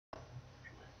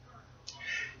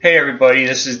Hey everybody,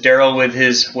 this is Daryl with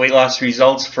his weight loss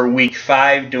results for week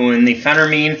 5, doing the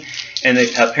Phentermine and the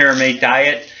Topiramate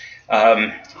diet.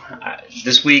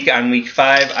 This week on week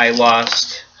 5 I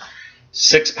lost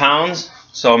 6 pounds,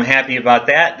 so I'm happy about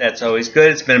that. That's always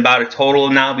good. It's been about a total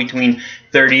now between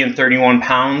 30 and 31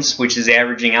 pounds, which is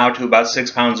averaging out to about 6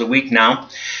 pounds a week now.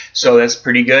 So that's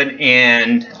pretty good.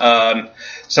 And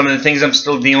some of the things I'm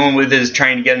still dealing with is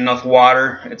trying to get enough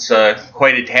water. It's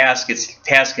quite a task. It's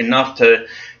task enough to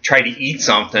try to eat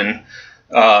something,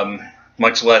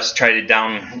 much less try to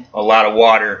down a lot of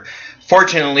water.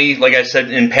 Fortunately, like I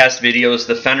said in past videos,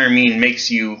 the Phentermine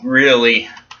makes you really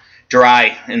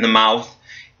dry in the mouth.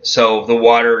 So the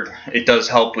water, it does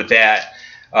help with that.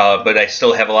 But I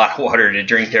still have a lot of water to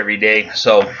drink every day.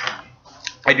 So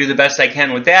I do the best I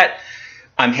can with that.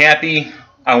 I'm happy.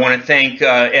 I want to thank,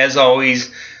 as always,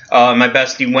 my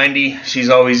bestie Wendy. She's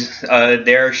always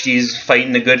there. She's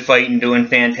fighting the good fight and doing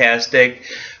fantastic.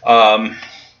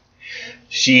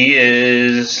 She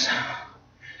is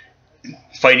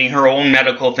fighting her own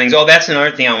medical things. Oh, that's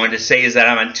another thing I wanted to say is that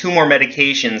I'm on 2 more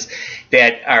medications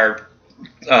that are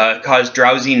cause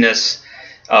drowsiness,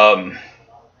 and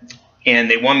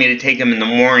they want me to take them in the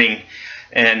morning,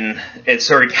 and it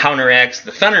sort of counteracts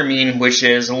the Phentermine, which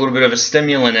is a little bit of a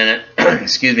stimulant in it.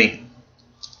 Excuse me.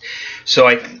 So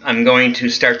I'm going to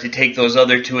start to take those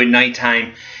other 2 at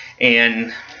nighttime,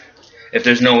 and if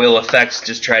there's no ill effects,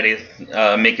 just try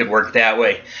to make it work that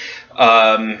way.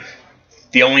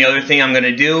 The only other thing I'm going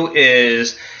to do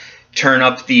is turn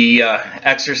up the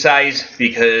exercise,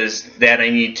 because that I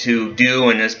need to do,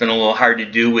 and it's been a little hard to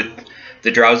do with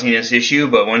the drowsiness issue.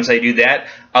 But once I do that,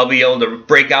 I'll be able to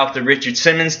break out the Richard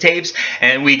Simmons tapes,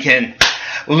 and we can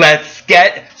let's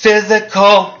get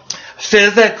physical.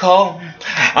 Physical.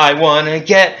 I want to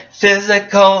get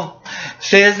physical.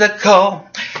 Physical.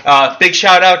 Big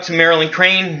shout out to Marilyn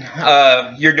Crane.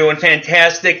 You're doing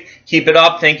fantastic. Keep it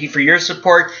up. Thank you for your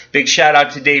support. Big shout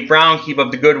out to Dave Brown. Keep up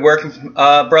the good work,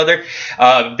 brother.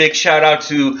 Big shout out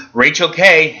to Rachel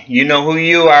K. You know who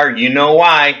you are. You know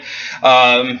why.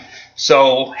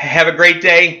 So have a great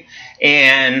day,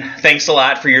 and thanks a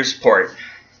lot for your support.